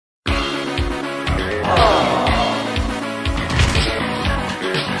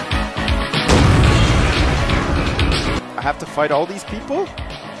I have to fight all these people?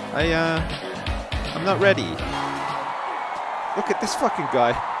 I'm not ready. Look at this fucking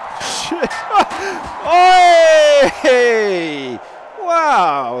guy. Shit. Hey!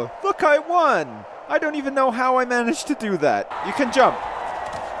 Wow! Look, I won! I don't even know how I managed to do that. You can jump.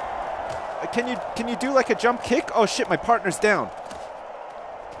 Can you do like a jump kick? Oh shit, my partner's down.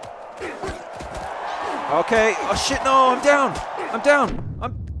 Okay. Oh shit, no, I'm down. I'm down.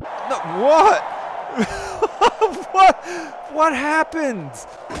 No, what? What happened?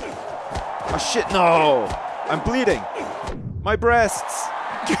 Oh shit, no. I'm bleeding. My breasts.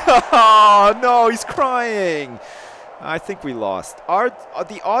 Oh no, he's crying. I think we lost.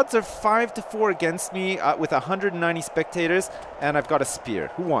 The odds are 5-4 against me with 190 spectators, and I've got a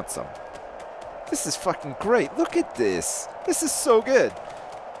spear. Who wants some? This is fucking great. Look at this. This is so good.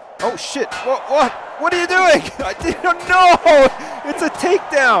 Oh shit. What? What are you doing? I didn't know. It's a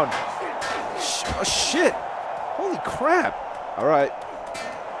takedown. Oh shit. Holy crap. All right.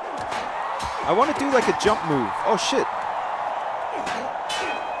 I want to do like a jump move. Oh shit.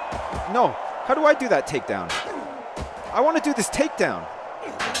 No. How do I do that takedown? I want to do this takedown.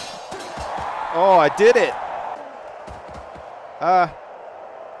 Oh, I did it.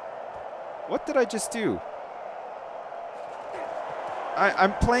 What did I just do?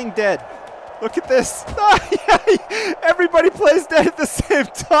 I'm playing dead. Look at this. Everybody plays dead at the same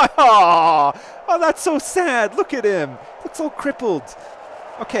time. Oh, that's so sad. Look at him. Looks all crippled.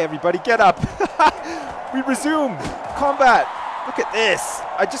 Okay, everybody, get up. We resume combat. Look at this.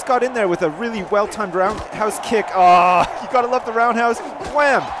 I just got in there with a really well-timed roundhouse kick. Oh, you gotta love the roundhouse.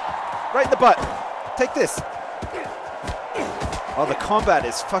 Wham! Right in the butt. Take this. Oh, the combat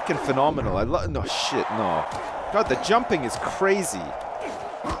is fucking phenomenal. I love. No shit, no. God, the jumping is crazy.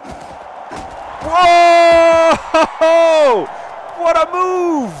 Whoa! What a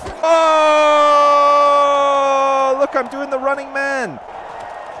move! Oh! Look, I'm doing the running man.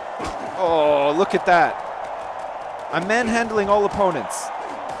 Oh, look at that. I'm manhandling all opponents.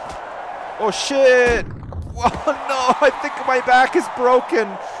 Oh shit! Oh no, I think my back is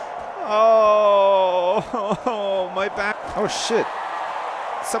broken. Oh, my back. Oh shit.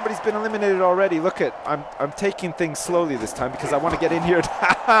 Somebody's been eliminated already. Look at, I'm taking things slowly this time because I want to get in here.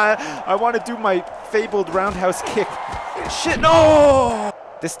 I want to do my fabled roundhouse kick. Shit, no!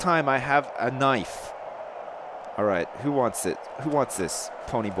 This time I have a knife. All right, who wants it? Who wants this?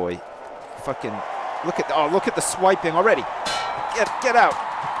 Pony boy. Fucking look at the swiping already. Get out.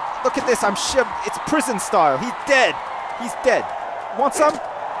 Look at this. I'm shoved. It's prison style. He's dead. He's dead. Want some?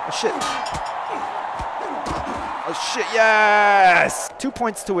 Oh shit. Oh shit, yes! 2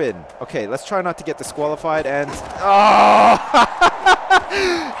 points to win. Okay, let's try not to get disqualified and... Oh!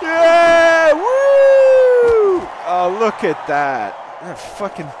 Yeah! Woo! Oh, look at that.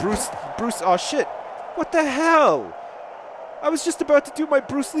 Fucking Bruce, oh shit. What the hell? I was just about to do my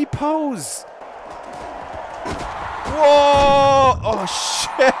Bruce Lee pose. Whoa! Oh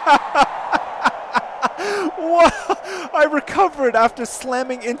shit! Whoa! I recovered after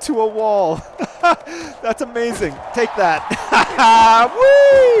slamming into a wall. That's amazing. Take that.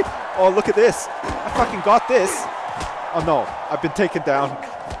 Whee! Oh, look at this. I fucking got this. Oh no, I've been taken down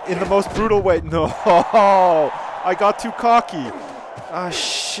in the most brutal way. No, I got too cocky. Oh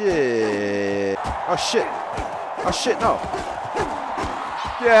shit. Oh shit. Oh shit, no.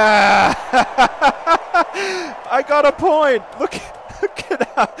 Yeah. I got a point. Look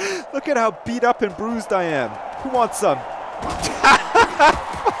at how beat up and bruised I am. Who wants some?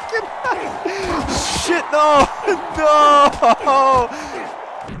 Shit, no! No!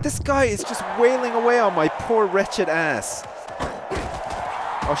 This guy is just wailing away on my poor wretched ass.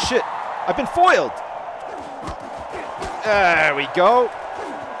 Oh shit, I've been foiled! There we go.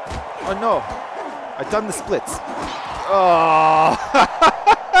 Oh no, I've done the splits. Oh!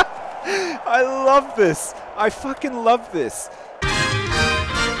 I love this. I fucking love this.